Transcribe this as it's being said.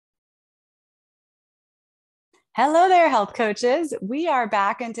Hello there, health coaches. We are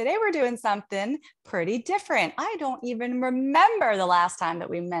back, and today we're doing something pretty different. I don't even remember the last time that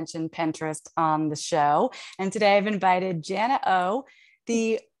we mentioned Pinterest on the show. And today I've invited Jana O,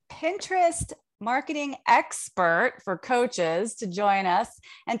 the Pinterest marketing expert for coaches, to join us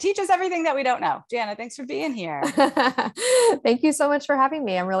and teach us everything that we don't know. Jana, thanks for being here. Thank you so much for having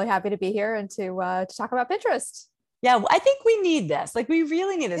me. I'm really happy to be here and to talk about Pinterest. Yeah, I think we need this. Like, we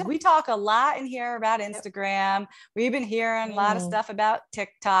really need this. Yeah. We talk a lot in here about Yep. Instagram. We've been hearing a lot of Mm. stuff about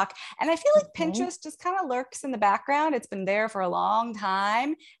TikTok. And I feel like Mhm. Pinterest just kind of lurks in the background. It's been there for a long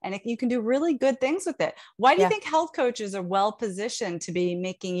time, and you can do really good things with it. Why do you Yeah. think health coaches are well positioned to be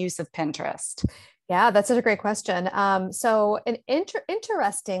making use of Pinterest? Yeah, that's such a great question.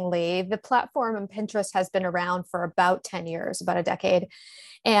 Interestingly, the platform and Pinterest has been around for about 10 years, about a decade.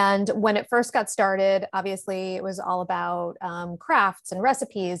 And when it first got started, obviously it was all about crafts and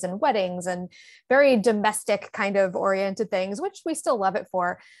recipes and weddings and very domestic kind of oriented things, which we still love it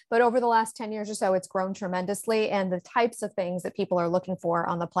for. But over the last 10 years or so, it's grown tremendously. And the types of things that people are looking for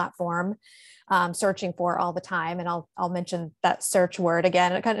on the platform, searching for all the time. And I'll mention that search word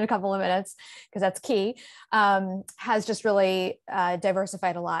again in a couple of minutes, because that's key, has just really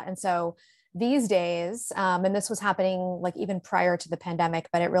diversified a lot. And so these days, and this was happening like even prior to the pandemic,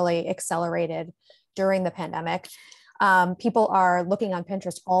 but it really accelerated during the pandemic. People are looking on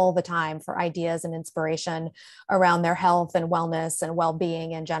Pinterest all the time for ideas and inspiration around their health and wellness and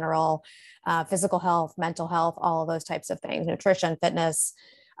well-being in general, physical health, mental health, all of those types of things, nutrition, fitness,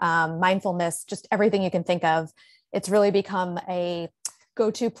 mindfulness, just everything you can think of. It's really become a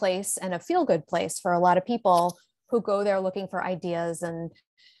go-to place and a feel-good place for a lot of people who go there looking for ideas and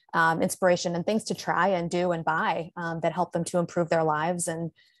inspiration and things to try and do and buy that help them to improve their lives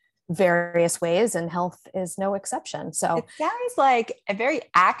in various ways. And health is no exception. So, It sounds like a very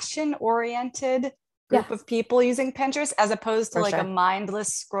action oriented yeah, group of people using Pinterest as opposed to for like a sure.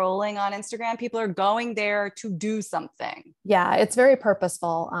 mindless scrolling on Instagram. People are going there to do something. Yeah, it's very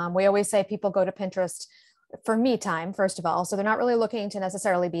purposeful. We always say people go to Pinterest for me time, first of all. So they're not really looking to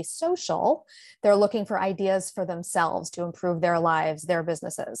necessarily be social. They're looking for ideas for themselves to improve their lives, their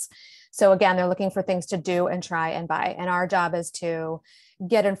businesses. So again, they're looking for things to do and try and buy. And our job is to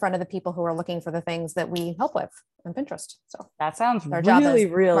get in front of the people who are looking for the things that we help with on Pinterest. So That sounds our job really,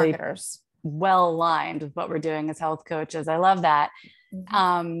 as really marketers. well aligned with what we're doing as health coaches. I love that. Mhm.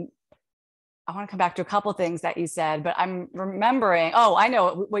 Um, I want to come back to a couple things that you said, but I'm remembering. Oh, I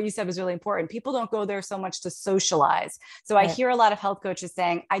know what you said was really important. People don't go there so much to socialize. So I Right. hear a lot of health coaches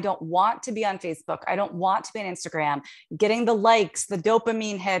saying, I don't want to be on Facebook. I don't want to be on Instagram. Getting the likes, the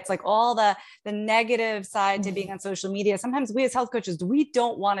dopamine hits, like all the negative side to being Mhm. on social media. Sometimes we as health coaches, we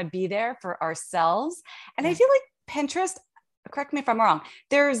don't want to be there for ourselves. And I Yeah. feel like Pinterest, correct me if I'm wrong,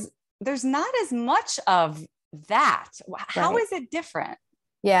 there's not as much of that. How Right. is it different?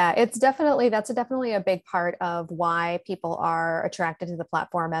 Yeah, that's definitely a big part of why people are attracted to the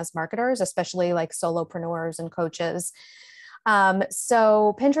platform as marketers, especially like solopreneurs and coaches.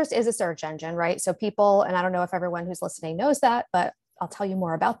 So Pinterest is a search engine, right? So people, and I don't know if everyone who's listening knows that, but I'll tell you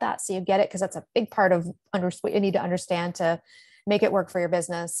more about that so you get it, because that's a big part of what you need to understand to make it work for your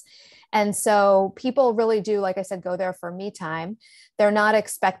business. And so people really do, like I said, go there for me time. They're not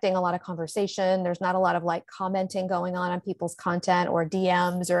expecting a lot of conversation. There's not a lot of like commenting going on people's content or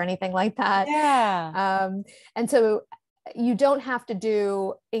DMs or anything like that. Yeah. Um, and so you don't have to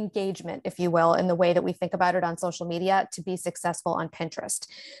do engagement, if you will, in the way that we think about it on social media to be successful on Pinterest.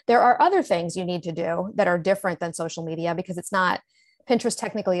 There are other things you need to do that are different than social media, because it's not, Pinterest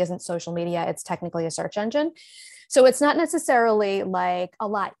technically isn't social media, it's technically a search engine. So it's not necessarily like a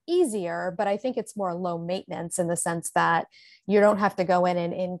lot easier, but I think it's more low maintenance in the sense that you don't have to go in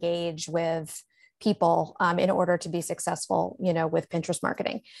and engage with people in order to be successful, with Pinterest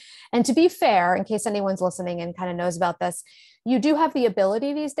marketing. And to be fair, in case anyone's listening and kind of knows about this, you do have the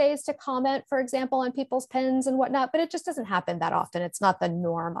ability these days to comment, for example, on people's pins and whatnot, but it just doesn't happen that often. It's not the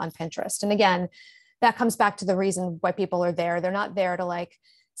norm on Pinterest. And again, that comes back to the reason why people are there. They're not there to like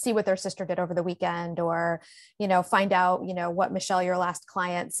see what their sister did over the weekend, or, find out, what Michelle, your last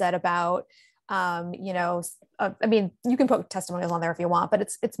client, said about, I mean, you can put testimonials on there if you want, but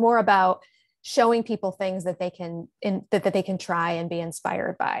it's more about showing people things that that they can try and be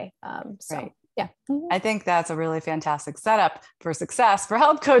inspired by. So Right. yeah. I think that's a really fantastic setup for success for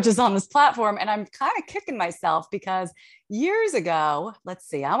health coaches on this platform. And I'm kind of kicking myself because years ago, let's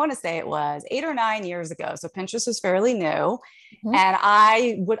see, I want to say it was 8 or 9 years ago. So Pinterest was fairly new. Mhm.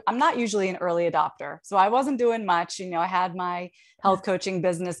 And I'm not usually an early adopter. So I wasn't doing much. I had my health coaching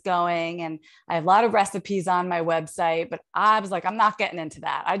business going, and I have a lot of recipes on my website, but I was like, I'm not getting into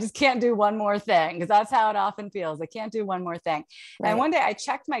that. I just can't do one more thing, because that's how it often feels. I can't do one more thing. Right. And one day I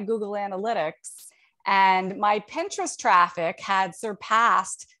checked my Google Analytics, and my Pinterest traffic had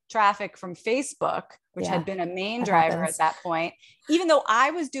surpassed traffic from Facebook, which had been a main driver at that point, even though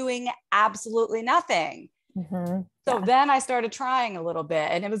I was doing absolutely nothing. So then I started trying a little bit,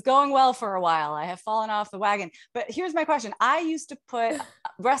 and it was going well for a while. I have fallen off the wagon. But here's my question. I used to put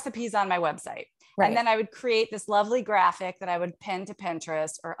recipes on my website. Right. And then I would create this lovely graphic that I would pin to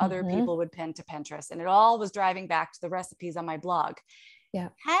Pinterest, or other people would pin to Pinterest. And it all was driving back to the recipes on my blog. Yeah.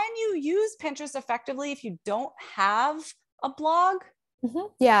 Can you use Pinterest effectively if you don't have a blog?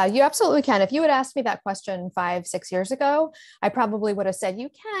 Yeah, you absolutely can. If you had asked me that question 5-6 years ago, I probably would have said you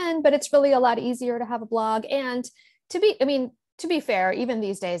can, but it's really a lot easier to have a blog. And to be fair, even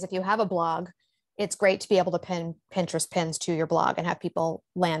these days, if you have a blog, it's great to be able to pin Pinterest pins to your blog and have people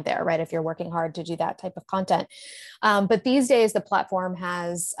land there, right? If you're working hard to do that type of content. But these days, the platform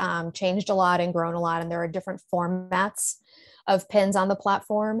has changed a lot and grown a lot, and there are different formats of pins on the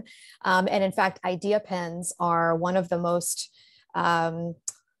platform. And in fact, idea pins are one of the most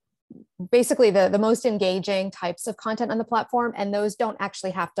basically the most engaging types of content on the platform. And those don't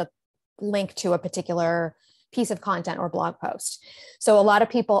actually have to link to a particular piece of content or blog post. So a lot of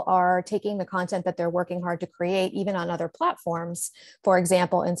people are taking the content that they're working hard to create, even on other platforms, for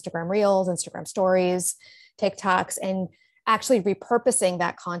example, Instagram Reels, Instagram Stories, TikToks, and actually repurposing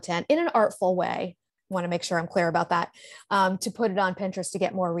that content in an artful way. I want to make sure I'm clear about that, to put it on Pinterest to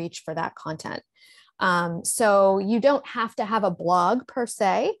get more reach for that content. So you don't have to have a blog per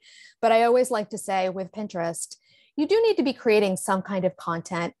se, but I always like to say with Pinterest, you do need to be creating some kind of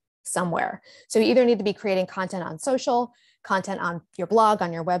content somewhere. So you either need to be creating content on social, content on your blog,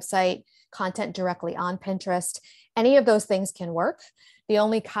 on your website, content directly on Pinterest. Any of those things can work. The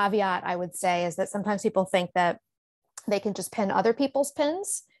only caveat I would say is that sometimes people think that they can just pin other people's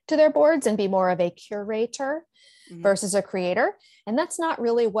pins to their boards and be more of a curator versus a creator. And that's not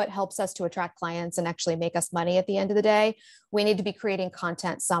really what helps us to attract clients and actually make us money at the end of the day. We need to be creating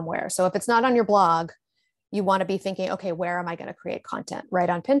content somewhere. So if it's not on your blog, you want to be thinking, okay, where am I going to create content? Right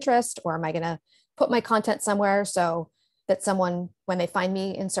on Pinterest, or am I going to put my content somewhere so that someone, when they find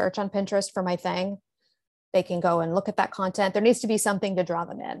me in search on Pinterest for my thing, they can go and look at that content. There needs to be something to draw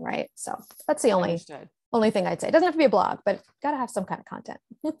them in, right? So that's the only thing I'd say. It doesn't have to be a blog, but got to have some kind of content.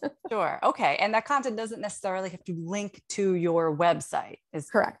 Sure. Okay. And that content doesn't necessarily have to link to your website. Is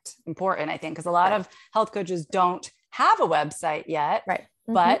correct. Important, I think, because a lot of health coaches don't have a website yet, right?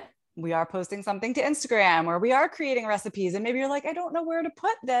 But we are posting something to Instagram, or we are creating recipes, and maybe you're like, I don't know where to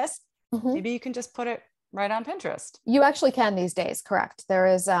put this. Maybe you can just put it right on Pinterest. You actually can these days. Correct. There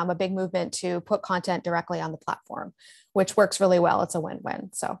is a big movement to put content directly on the platform, which works really well. It's a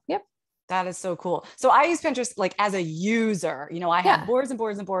win-win. So, yep. That is so cool. So I use Pinterest like as a user. I have boards and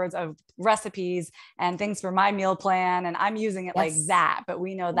boards and boards of recipes and things for my meal plan, and I'm using it like that. But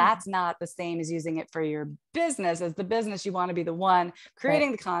we know that's not the same as using it for your business. As the business, you want to be the one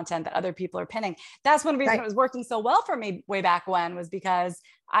creating the content that other people are pinning. That's one reason it was working so well for me way back when, was because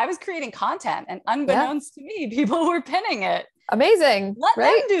I was creating content, and unbeknownst to me, people were pinning it. Amazing. Let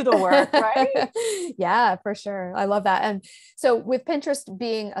them do the work, right? Yeah, for sure. I love that. And so with Pinterest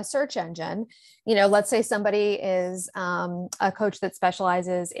being a search engine, let's say somebody is a coach that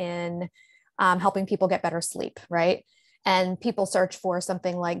specializes in helping people get better sleep, right? And people search for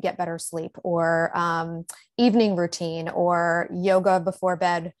something like get better sleep, or evening routine, or yoga before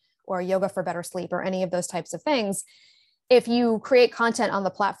bed, or yoga for better sleep, or any of those types of things. If you create content on the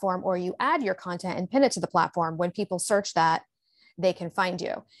platform, or you add your content and pin it to the platform, when people search that, they can find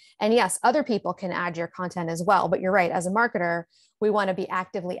you. And yes, other people can add your content as well. But you're right, as a marketer, we want to be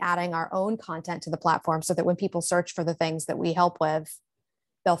actively adding our own content to the platform so that when people search for the things that we help with,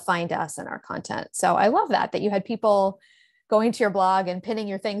 they'll find us and our content. So I love that you had people going to your blog and pinning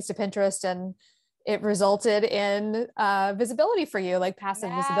your things to Pinterest, and it resulted in visibility for you, like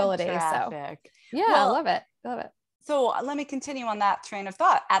passive visibility. Traffic. So yeah, I love it. Love it. So let me continue on that train of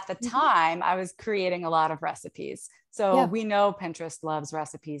thought. At the time, I was creating a lot of recipes. So we know Pinterest loves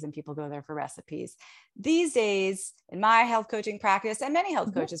recipes, and people go there for recipes. These days, in my health coaching practice and many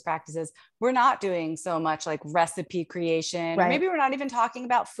health coaches' practices, we're not doing so much like recipe creation. Or maybe we're not even talking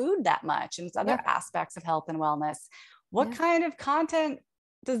about food that much, and it's other aspects of health and wellness. What kind of content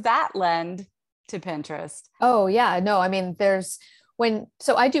does that lend to Pinterest? Oh, yeah. No, I mean,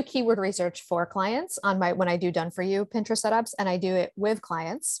 so I do keyword research for clients when I do done for you Pinterest setups, and I do it with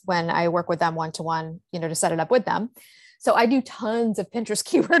clients when I work with them one-to-one, to set it up with them. So I do tons of Pinterest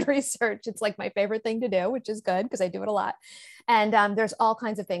keyword research. It's like my favorite thing to do, which is good because I do it a lot. And there's all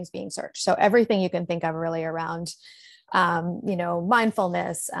kinds of things being searched. So everything you can think of really around,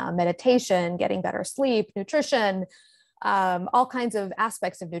 mindfulness, meditation, getting better sleep, nutrition, all kinds of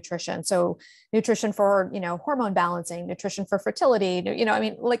aspects of nutrition. So nutrition for, hormone balancing, nutrition for fertility,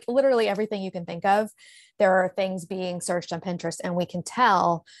 like literally everything you can think of. There are things being searched on Pinterest, and we can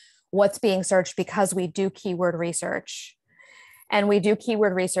tell what's being searched because we do keyword research. And we do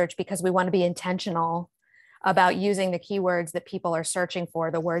keyword research because we want to be intentional about using the keywords that people are searching for,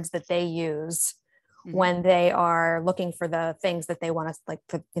 the words that they use when they are looking for the things that they want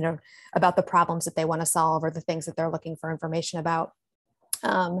to about the problems that they want to solve or the things that they're looking for information about.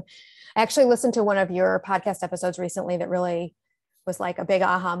 I actually listened to one of your podcast episodes recently that really was like a big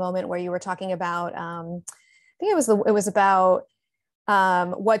aha moment, where you were talking about, I think it was about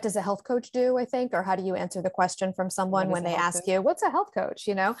what does a health coach do, I think, or how do you answer the question from someone when they ask you, what's a health coach,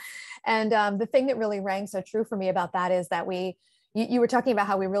 And the thing that really rang so true for me about that is that you were talking about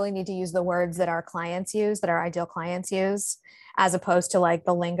how we really need to use the words that our clients use, that our ideal clients use, as opposed to like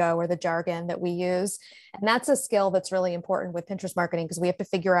the lingo or the jargon that we use. And that's a skill that's really important with Pinterest marketing, because we have to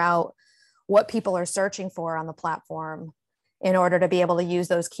figure out what people are searching for on the platform in order to be able to use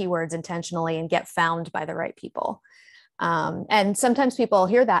those keywords intentionally and get found by the right people. And sometimes people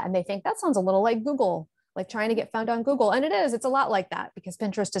hear that and they think that sounds a little like Google, like trying to get found on Google. And it's a lot like that, because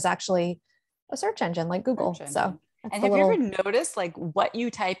Pinterest is actually a search engine like Google. So and have you ever noticed like what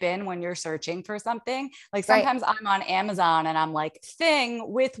you type in when you're searching for something? Like sometimes I'm on Amazon and I'm like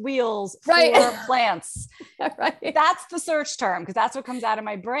thing with wheels for plants. Right. That's the search term, because that's what comes out of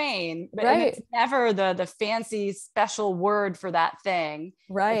my brain. But it's never the fancy special word for that thing.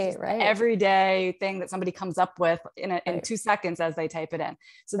 Right. Everyday thing that somebody comes up with in 2 seconds as they type it in.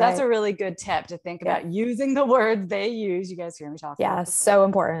 So that's a really good tip to think about using the words they use. You guys hear me talking? Yeah, so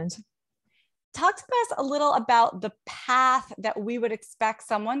important. Talk to us a little about the path that we would expect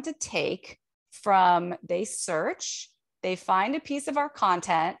someone to take from they search, they find a piece of our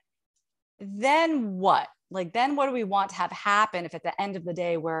content, then what? Like, then what do we want to have happen if at the end of the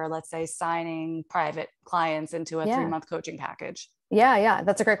day we're, let's say, signing private clients into a 3-month coaching package? Yeah,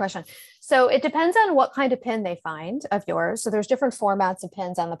 that's a great question. So it depends on what kind of pin they find of yours. So there's different formats of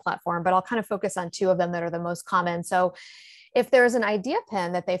pins on the platform, but I'll kind of focus on 2 of them that are the most common. So if there's an idea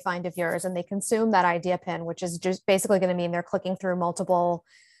pin that they find of yours and they consume that idea pin, which is just basically going to mean they're clicking through multiple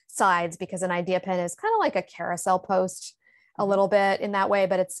sides, because an idea pin is kind of like a carousel post a little bit in that way,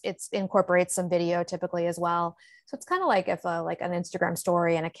 but it's incorporates some video typically as well. So it's kind of like if like an Instagram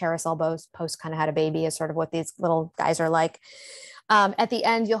story and a carousel post kind of had a baby, is sort of what these little guys are like. At the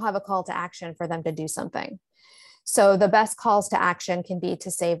end, you'll have a call to action for them to do something. So the best calls to action can be to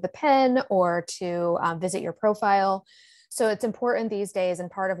save the pin or to visit your profile. So it's important these days, and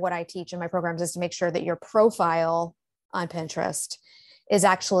part of what I teach in my programs is to make sure that your profile on Pinterest is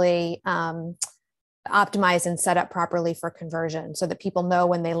actually optimized and set up properly for conversion, so that people know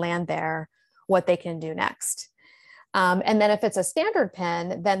when they land there what they can do next. And then if it's a standard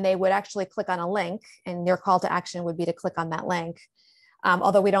pin, then they would actually click on a link, and your call to action would be to click on that link.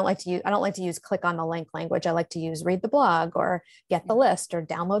 Although I don't like to use click on the link language. I like to use read the blog or get the list or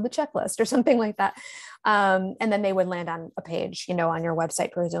download the checklist or something like that. And then they would land on a page, on your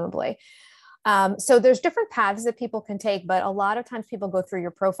website, presumably. So there's different paths that people can take, but a lot of times people go through your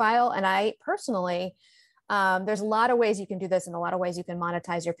profile. And I personally, there's a lot of ways you can do this and a lot of ways you can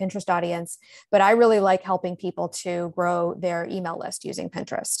monetize your Pinterest audience, but I really like helping people to grow their email list using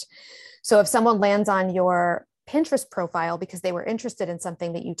Pinterest. So if someone lands on your Pinterest profile because they were interested in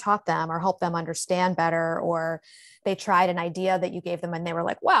something that you taught them or helped them understand better, or they tried an idea that you gave them and they were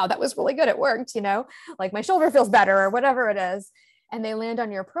like, wow, that was really good. It worked, like my shoulder feels better or whatever it is. And they land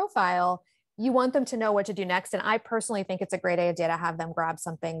on your profile, you want them to know what to do next. And I personally think it's a great idea to have them grab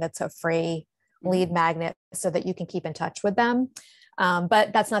something that's a free lead magnet so that you can keep in touch with them.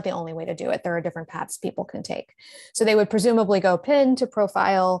 But that's not the only way to do it. There are different paths people can take. So they would presumably go pin to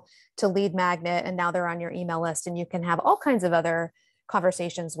profile to lead magnet, and now they're on your email list, and you can have all kinds of other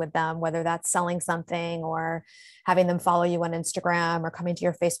conversations with them, whether that's selling something or having them follow you on Instagram or coming to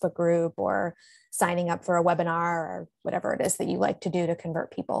your Facebook group or signing up for a webinar or whatever it is that you like to do to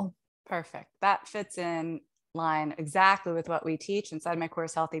convert people. Perfect. That fits in line exactly with what we teach inside my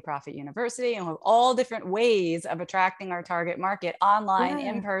course, Healthy Profit University, and we have all different ways of attracting our target market online,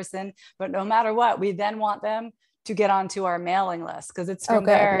 in person, but no matter what, we then want them to get onto our mailing list, because it's Oh, from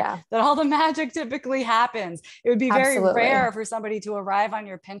good. there Yeah, that all the magic typically happens. It would be very absolutely. rare for somebody to arrive on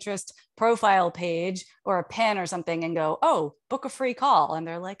your Pinterest profile page or a pin or something and go, oh, book a free call. And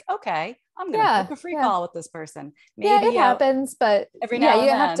they're like, okay, I'm going to book Yeah, a free yeah. call with this person. Yeah, it Maybe happens, but every yeah, now you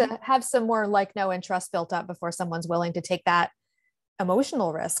and have then. to have some more like know and trust built up before someone's willing to take that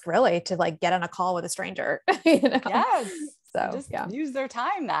emotional risk, really, to like get on a call with a stranger, you know? Yes. To So just yeah. use their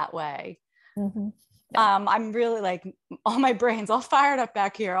time that way. Mm-hmm. Yeah. I'm really like, all my brains all fired up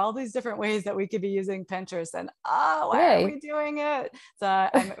back here, all these different ways that we could be using Pinterest, and why are Yay. we doing it? So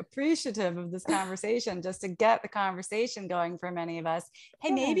I'm appreciative of this conversation, just to get the conversation going for many of us. Hey,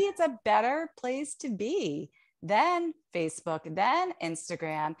 Yeah. maybe it's a better place to be than Facebook, than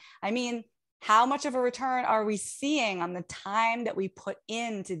Instagram. I mean, how much of a return are we seeing on the time that we put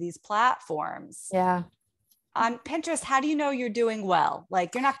into these platforms? Yeah. On Pinterest, how do you know you're doing well?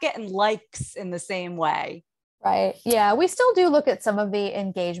 Like, you're not getting likes in the same way. Right. Yeah. We still do look at some of the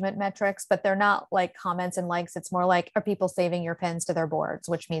engagement metrics, but they're not like comments and likes. It's more like, are people saving your pins to their boards,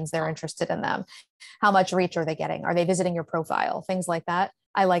 which means they're interested in them? How much reach are they getting? Are they visiting your profile? Things like that.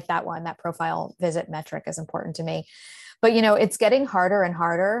 I like that one. That profile visit metric is important to me. But, it's getting harder and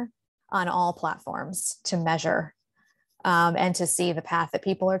harder on all platforms to measure and to see the path that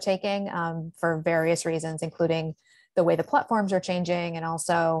people are taking for various reasons, including the way the platforms are changing, and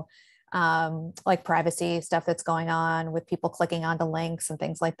also like privacy stuff that's going on with people clicking onto links and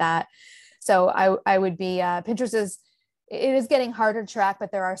things like that. So I would be Pinterest it is getting harder to track,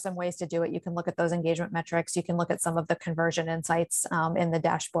 but there are some ways to do it. You can look at those engagement metrics. You can look at some of the conversion insights in the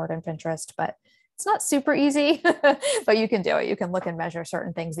dashboard in Pinterest, but it's not super easy, but you can do it. You can look and measure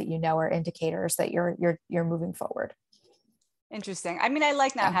certain things that are indicators that you're moving forward. Interesting. I mean, I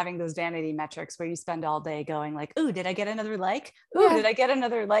like not Yeah. having those vanity metrics where you spend all day going like, ooh, did I get another like? Ooh, Yeah. did I get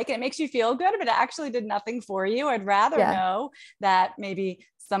another like? And it makes you feel good, but it actually did nothing for you. I'd rather Yeah. know that maybe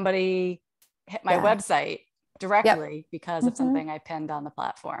somebody hit my Yeah. website Yep. directly because of Mm-hmm. something I pinned on the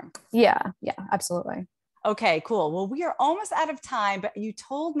platform. Yeah. Yeah. Absolutely. Okay, cool. Well, we are almost out of time, but you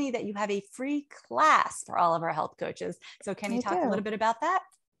told me that you have a free class for all of our health coaches. So can you I talk a little do. bit about that?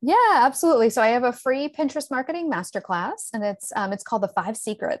 Yeah, absolutely. So I have a free Pinterest marketing masterclass, and it's called the 5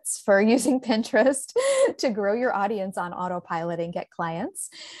 Secrets for using Pinterest to grow your audience on autopilot and get clients.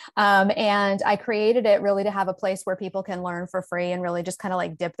 And I created it really to have a place where people can learn for free and really just kind of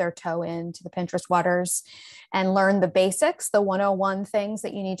like dip their toe into the Pinterest waters and learn the basics, the 101 things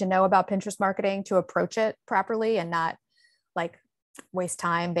that you need to know about Pinterest marketing to approach it properly and not like waste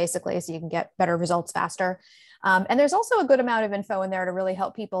time, basically, so you can get better results faster. And there's also a good amount of info in there to really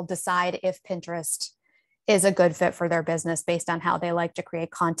help people decide if Pinterest is a good fit for their business based on how they like to create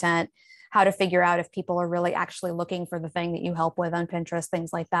content, how to figure out if people are really actually looking for the thing that you help with on Pinterest,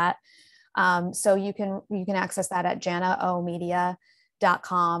 things like that. So you can access that at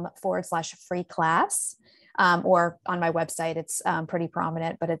janaomedia.com/free class. Or on my website, it's pretty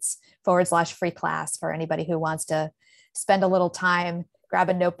prominent, but it's /free class for anybody who wants to spend a little time, grab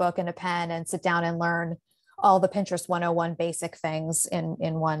a notebook and a pen and sit down and learn all the Pinterest 101 basic things in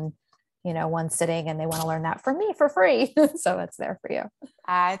one, one sitting. And they want to learn that from me for free. So it's there for you.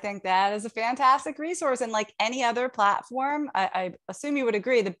 I think that is a fantastic resource. And like any other platform, I assume you would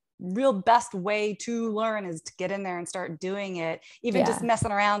agree, the real best way to learn is to get in there and start doing it, even just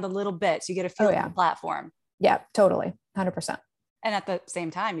messing around a little bit. So you get a feel for the platform. Yeah, totally. 100%. And at the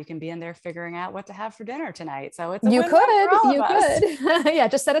same time, you can be in there figuring out what to have for dinner tonight. So it's You win-win for all of us. Yeah,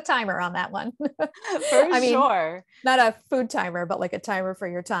 just set a timer on that one. For sure. Not a food timer, but like a timer for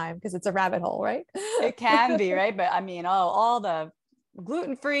your time, because it's a rabbit hole, right? It can be, right? But I mean, all the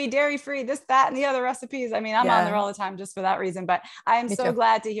gluten-free, dairy-free, this, that, and the other recipes. I mean, I'm on there all the time just for that reason. But I am so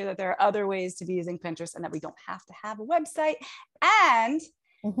glad to hear that there are other ways to be using Pinterest and that we don't have to have a website. And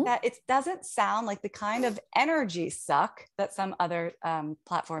that it doesn't sound like the kind of energy suck that some other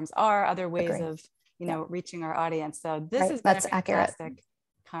platforms are, other ways of, reaching our audience. So this has been a fantastic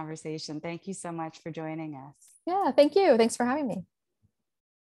conversation. Thank you so much for joining us. Yeah, thank you. Thanks for having me.